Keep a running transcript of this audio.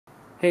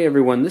Hey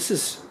everyone, this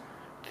is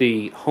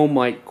the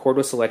Homelite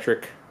cordless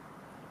electric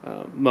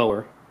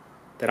mower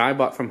that I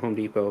bought from Home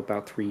Depot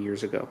about 3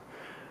 years ago.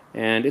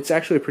 And it's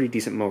actually a pretty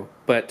decent mower,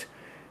 but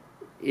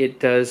it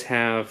does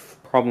have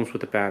problems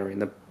with the battery.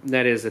 And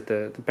that is that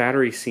the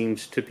battery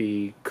seems to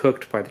be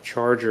cooked by the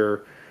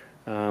charger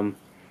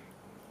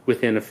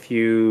within a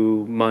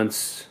few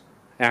months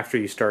after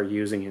you start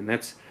using it. And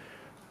that's,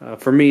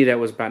 for me,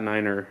 that was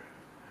about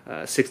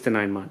 6 to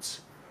 9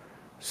 months.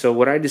 So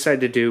what I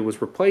decided to do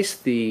was replace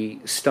the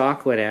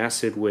stock lead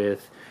acid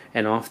with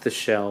an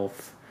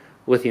off-the-shelf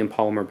lithium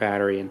polymer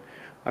battery, and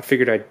I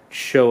figured I'd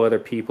show other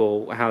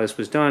people how this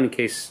was done in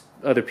case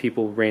other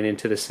people ran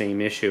into the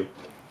same issue.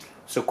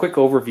 So quick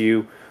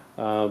overview,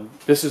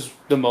 this is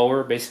the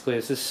mower. Basically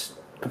this is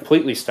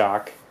completely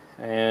stock,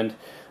 and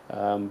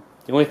the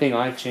only thing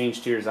I've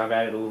changed here is I've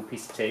added a little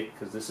piece of tape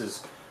because this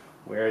is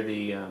where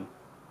the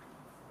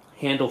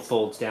handle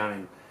folds down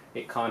and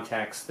it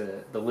contacts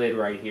the lid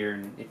right here,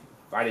 and if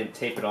I didn't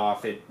tape it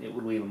off, it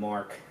would leave a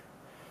mark.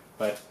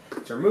 But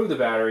to remove the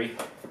battery,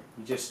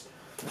 you just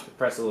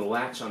press a little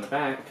latch on the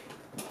back,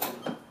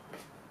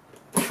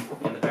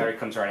 and the battery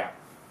comes right out.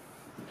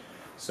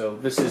 So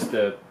this is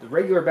the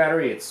regular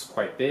battery. It's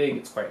quite big,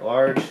 it's quite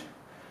large,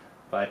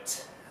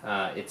 but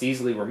it's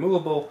easily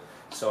removable,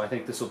 so I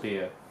think this will be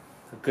a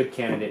good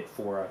candidate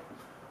for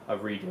a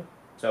redo.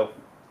 So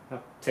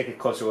I'll take a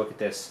closer look at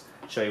this,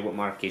 show you what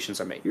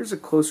modifications I made. Here's a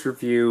closer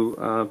view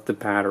of the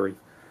battery.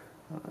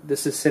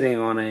 This is sitting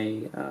on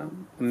a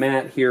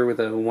mat here with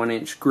a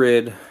 1-inch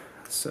grid,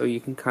 so you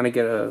can kind of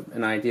get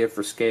an idea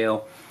for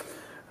scale.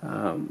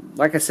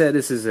 Like I said,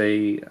 this is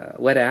a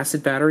lead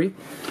acid battery.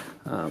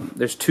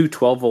 There's two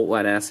 12-volt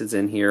lead acids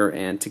in here,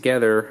 and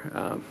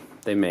together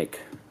they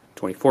make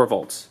 24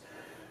 volts.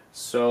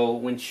 So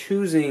when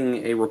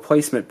choosing a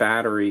replacement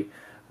battery,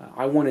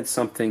 I wanted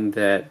something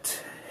that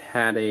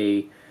had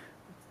a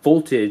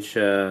voltage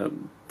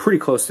pretty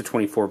close to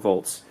 24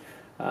 volts.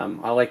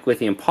 I like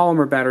lithium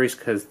polymer batteries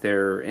because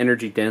their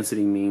energy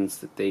density means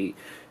that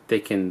they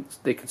can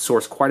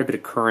source quite a bit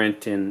of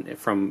current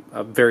from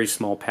a very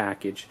small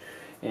package.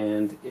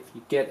 And if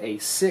you get a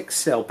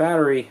 6-cell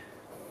battery,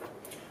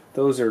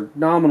 those are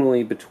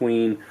nominally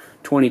between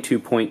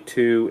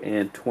 22.2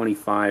 and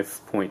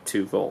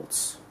 25.2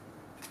 volts.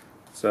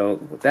 So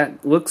what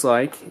that looks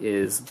like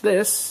is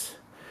this,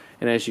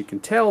 and as you can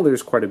tell,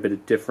 there's quite a bit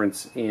of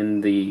difference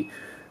in the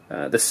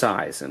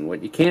size, and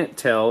what you can't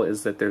tell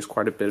is that there's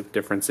quite a bit of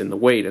difference in the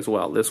weight as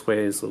well. This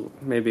weighs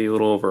maybe a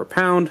little over a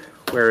pound,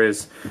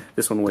 whereas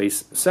this one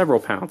weighs several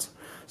pounds.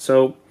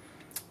 So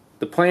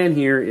the plan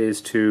here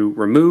is to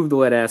remove the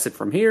lead acid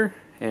from here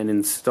and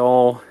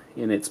install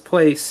in its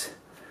place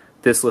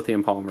this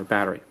lithium polymer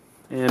battery.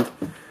 And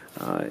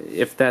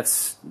if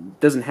that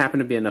doesn't happen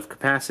to be enough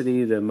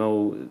capacity to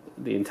mow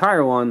the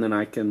entire lawn, then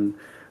I can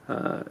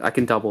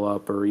double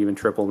up or even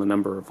triple the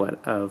number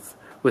of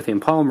lithium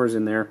polymers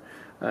in there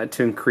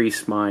to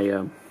increase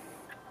my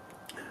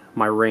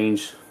my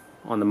range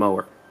on the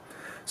mower.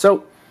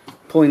 So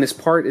pulling this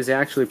part is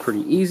actually pretty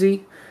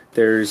easy.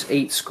 There's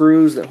 8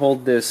 screws that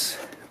hold this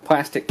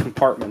plastic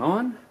compartment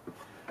on.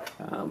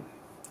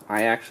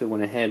 I actually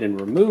went ahead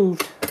and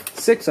removed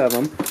 6 of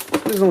them.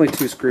 There's only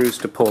 2 screws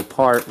to pull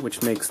apart,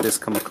 which makes this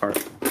come apart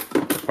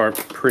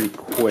pretty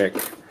quick.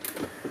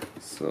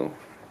 So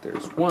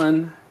there's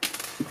one.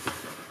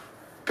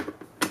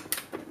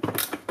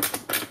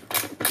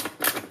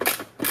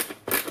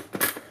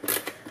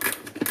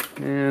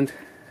 And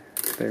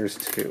there's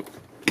 2.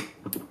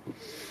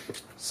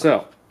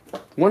 So,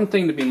 one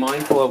thing to be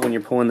mindful of when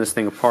you're pulling this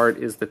thing apart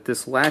is that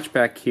this latch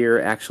back here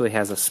actually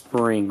has a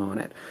spring on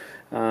it.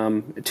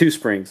 2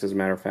 springs, as a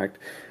matter of fact.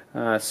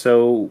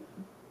 So,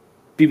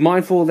 be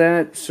mindful of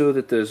that so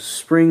that the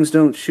springs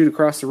don't shoot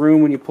across the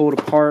room when you pull it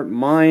apart.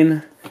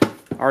 Mine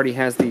already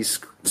has these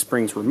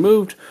springs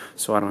removed,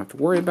 so I don't have to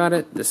worry about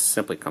it. This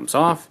simply comes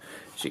off.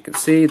 As you can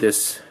see,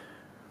 this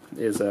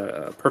is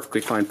a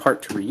perfectly fine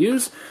part to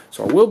reuse,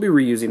 so I will be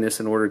reusing this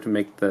in order to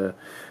make the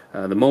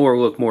mower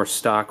look more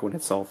stock when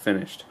it's all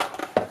finished.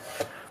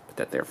 Put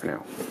that there for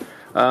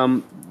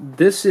now.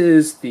 This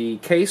is the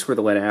case where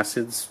the lead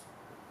acids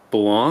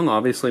belong.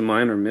 Obviously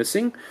mine are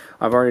missing.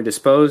 I've already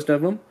disposed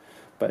of them,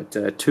 but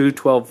 2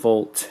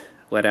 12-volt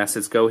lead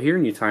acids go here,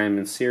 and you tie them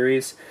in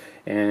series,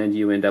 and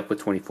you end up with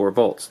 24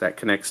 volts. That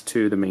connects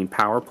to the main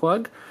power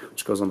plug,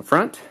 which goes on the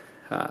front.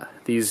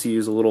 These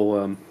use a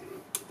little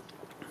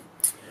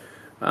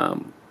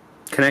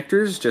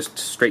connectors just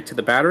straight to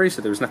the battery,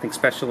 so there's nothing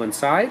special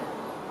inside.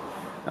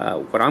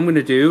 What I'm going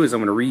to do is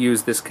I'm going to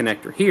reuse this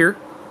connector here.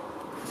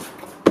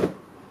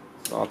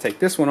 So I'll take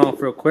this one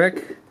off real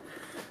quick,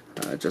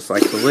 just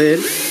like the lid.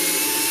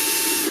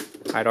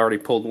 I'd already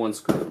pulled one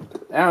screw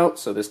out,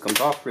 so this comes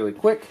off really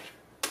quick.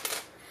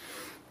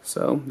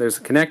 So there's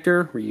a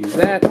connector, reuse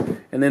that,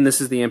 and then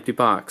this is the empty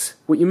box.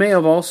 What you may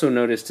have also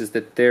noticed is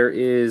that there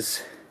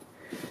is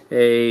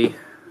a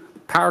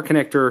power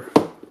connector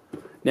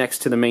next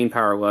to the main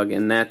power lug,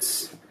 and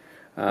that's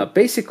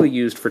basically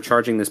used for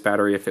charging this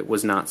battery if it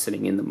was not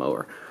sitting in the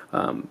mower.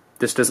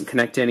 This doesn't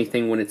connect to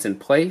anything when it's in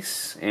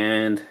place,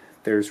 and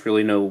there's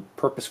really no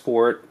purpose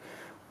for it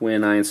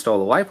when I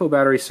install the LiPo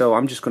battery, so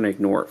I'm just going to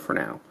ignore it for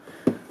now.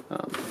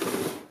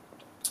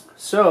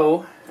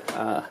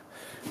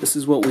 This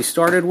is what we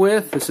started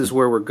with. This is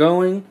where we're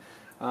going.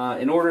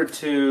 In order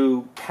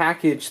to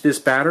package this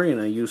battery in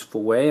a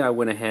useful way, I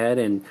went ahead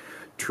and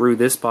drew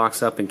this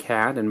box up in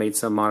CAD and made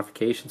some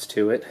modifications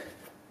to it.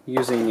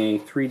 Using a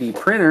 3D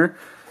printer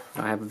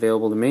I have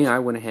available to me, I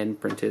went ahead and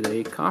printed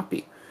a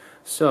copy.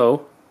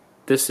 So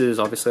this is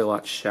obviously a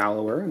lot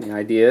shallower, and the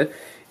idea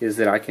is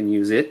that I can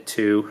use it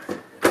to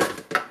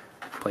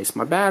place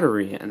my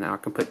battery in. Now I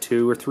can put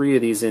 2 or 3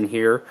 of these in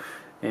here,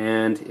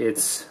 and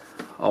it's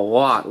a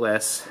lot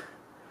less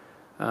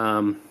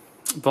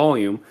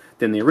volume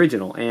than the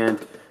original, and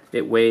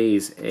it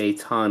weighs a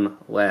ton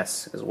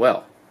less as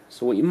well.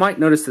 So what you might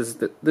notice is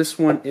that this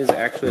one is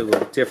actually a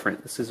little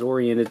different. This is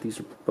oriented, these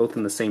are both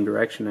in the same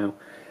direction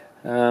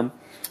now.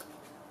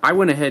 I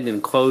went ahead and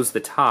enclosed the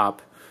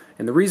top,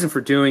 and the reason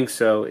for doing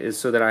so is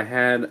so that I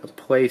had a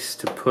place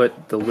to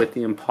put the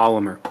lithium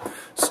polymer.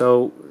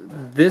 So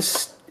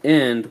this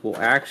end will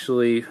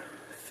actually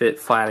fit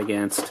flat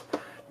against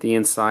the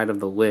inside of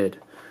the lid.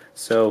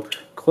 So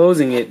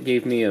closing it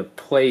gave me a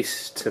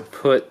place to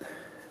put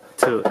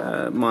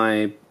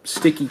my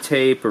sticky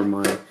tape or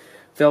my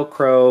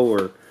Velcro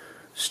or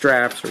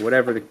straps or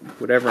whatever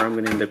I'm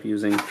going to end up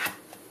using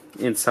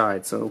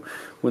inside. So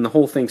when the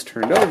whole thing's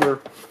turned over,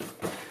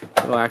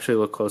 it'll actually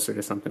look closer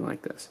to something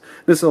like this.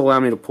 This will allow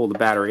me to pull the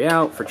battery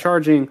out for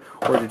charging,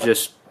 or to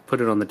just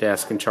put it on the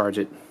desk and charge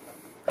it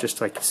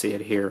just like you see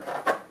it here.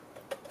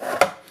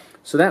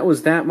 So that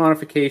was that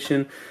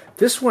modification.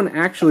 This one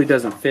actually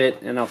doesn't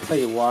fit, and I'll tell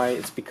you why.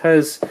 It's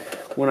because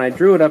when I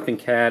drew it up in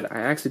CAD, I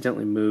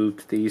accidentally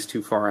moved these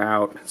too far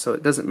out, so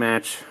it doesn't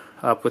match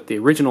up with the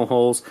original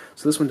holes,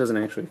 so this one doesn't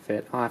actually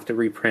fit. I'll have to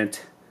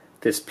reprint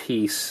this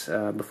piece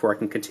before I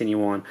can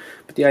continue on.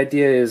 But the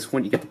idea is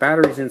when you get the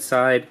batteries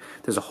inside,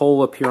 there's a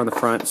hole up here on the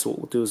front, so what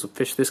we'll do is we'll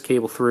fish this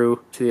cable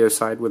through to the other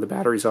side where the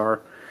batteries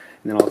are,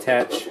 and then I'll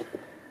attach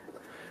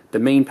the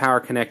main power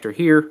connector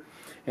here,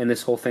 and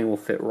this whole thing will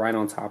fit right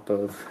on top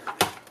of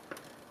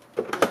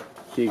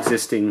the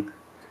existing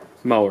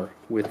mower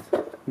with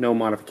no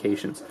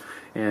modifications.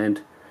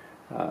 And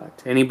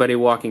to anybody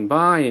walking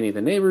by, any of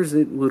the neighbors,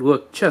 it would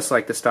look just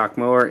like the stock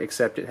mower,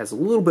 except it has a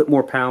little bit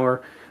more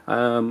power,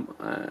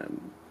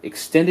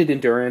 extended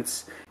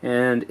endurance,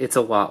 and it's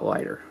a lot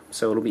lighter,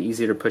 so it'll be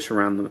easier to push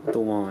around the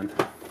lawn.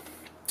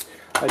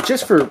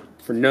 Just for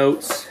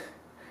notes,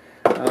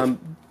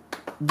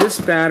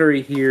 this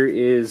battery here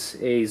is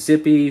a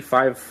zippy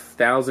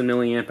 5,000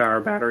 milliamp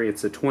hour battery.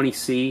 It's a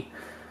 20C.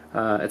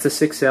 It's a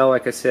 6L,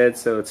 like I said,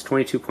 so it's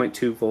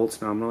 22.2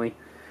 volts nominally.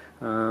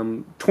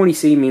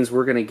 20C means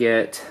we're going to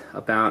get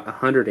about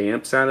 100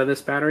 amps out of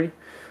this battery.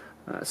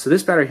 So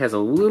this battery has a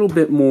little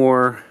bit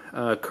more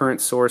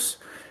current source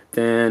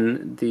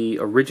than the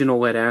original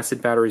lead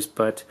acid batteries,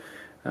 but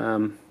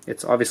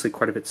it's obviously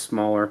quite a bit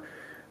smaller.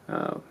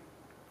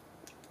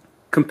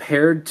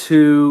 Compared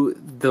to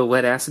the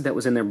lead acid that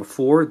was in there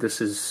before, this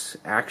is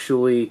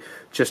actually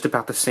just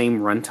about the same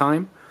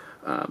runtime.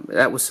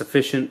 That was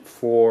sufficient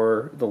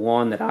for the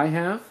lawn that I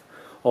have.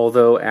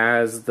 Although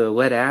as the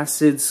lead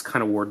acids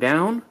kind of wore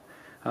down,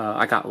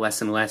 I got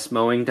less and less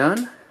mowing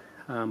done.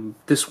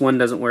 This one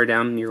doesn't wear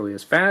down nearly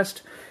as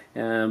fast,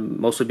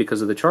 mostly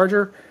because of the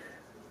charger,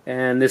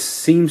 and this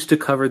seems to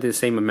cover the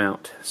same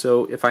amount.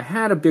 So if I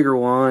had a bigger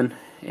lawn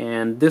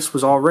and this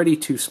was already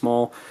too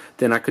small,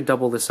 then I could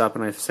double this up,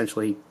 and I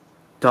essentially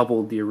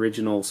doubled the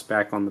original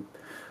spec on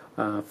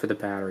the for the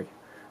battery.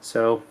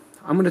 So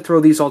I'm going to throw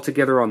these all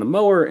together on the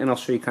mower, and I'll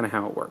show you kind of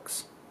how it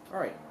works.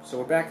 Alright, so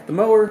we're back at the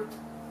mower.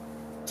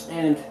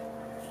 And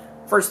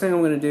first thing I'm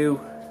going to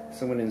do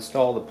is I'm going to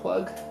install the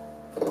plug.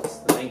 It's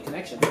the main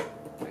connection.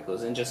 That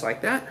goes in just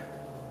like that.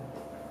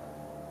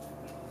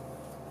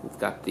 We've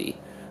got the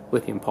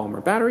lithium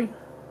polymer battery.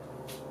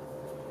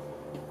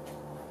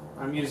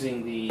 I'm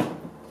using the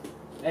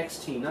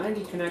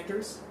XT90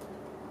 connectors.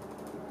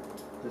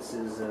 This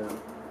is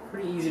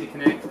pretty easy to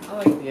connect. I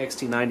like the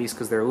XT90s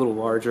because they're a little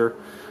larger.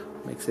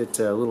 Makes it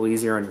a little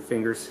easier on your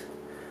fingers.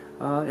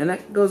 And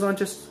that goes on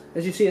just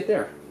as you see it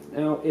there.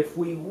 Now, if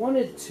we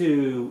wanted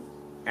to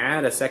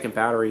add a second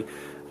battery,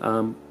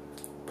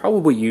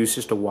 probably use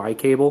just a Y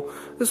cable.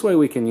 This way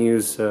we can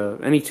use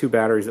any 2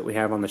 batteries that we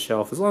have on the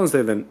shelf, as long as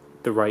they're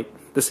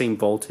the same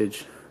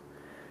voltage.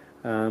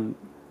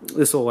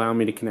 This will allow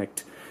me to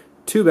connect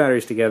 2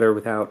 batteries together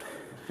without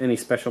any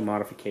special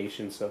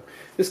modification. So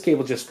this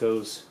cable just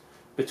goes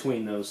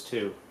between those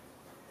 2.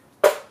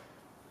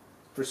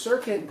 For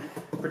circuit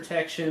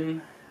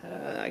protection,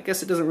 I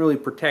guess it doesn't really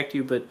protect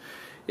you, but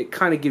it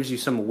kind of gives you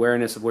some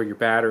awareness of where your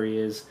battery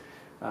is.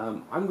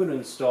 I'm going to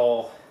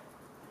install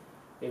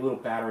a little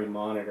battery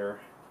monitor,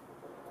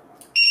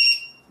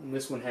 and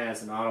this one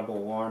has an audible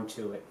alarm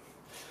to it.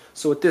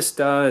 So what this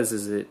does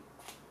is it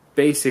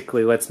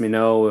basically lets me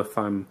know if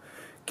I'm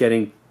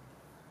getting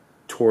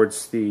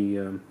towards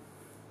the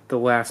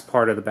last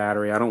part of the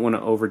battery. I don't want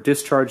to over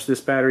discharge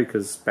this battery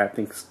because bad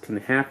things can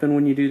happen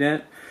when you do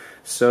that.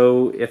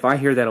 So if I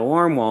hear that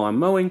alarm while I'm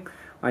mowing,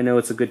 I know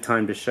it's a good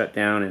time to shut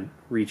down and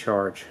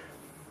recharge.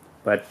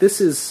 But this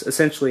is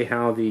essentially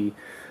how the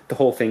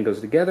whole thing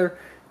goes together.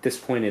 At this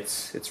point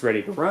it's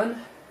ready to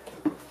run.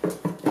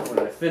 When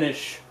I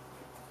finish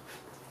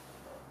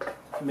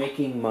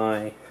making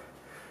my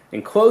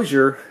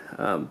enclosure,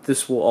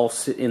 this will all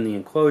sit in the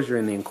enclosure,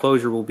 and the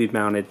enclosure will be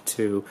mounted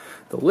to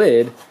the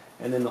lid,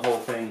 and then the whole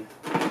thing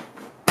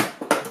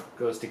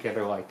goes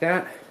together like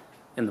that,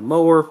 and the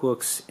mower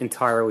looks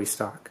entirely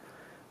stock.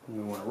 When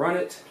we want to run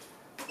it,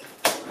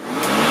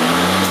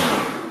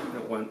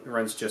 it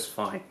runs just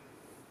fine.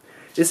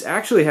 This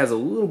actually has a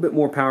little bit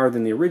more power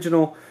than the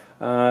original.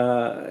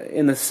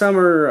 In the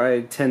summer,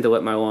 I tend to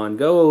let my lawn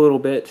go a little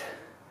bit,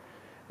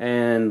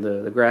 and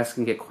the grass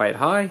can get quite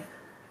high,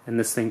 and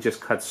this thing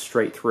just cuts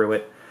straight through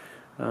it.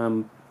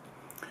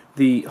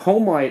 The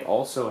Homelite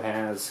also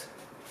has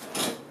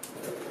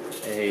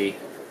a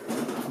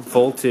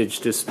voltage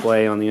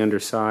display on the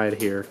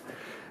underside here,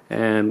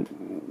 and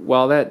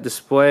while that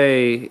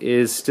display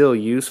is still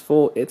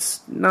useful,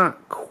 it's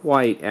not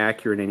quite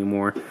accurate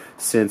anymore,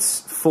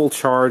 since full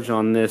charge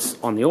on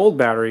the old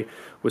battery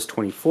was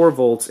 24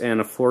 volts and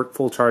a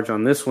full charge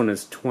on this one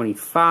is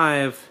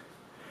 25.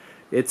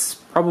 It's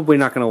probably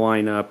not going to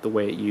line up the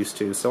way it used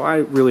to, so I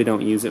really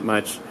don't use it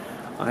much.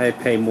 I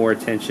pay more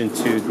attention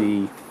to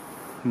the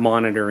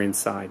monitor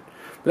inside.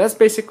 But that's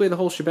basically the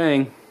whole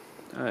shebang.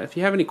 If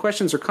you have any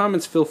questions or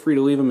comments, feel free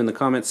to leave them in the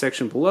comment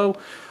section below.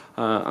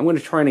 I'm going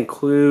to try and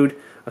include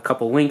a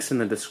couple links in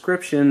the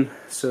description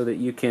so that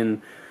you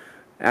can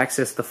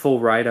access the full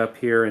write-up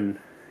here, and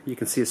you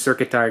can see a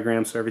circuit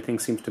diagram, so everything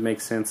seems to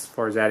make sense as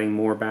far as adding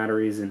more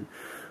batteries and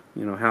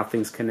how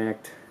things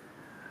connect.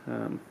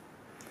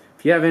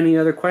 If you have any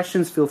other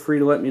questions, feel free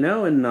to let me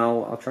know, and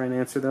I'll try and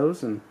answer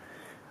those. And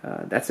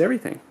that's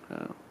everything.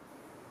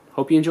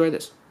 Hope you enjoy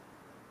this.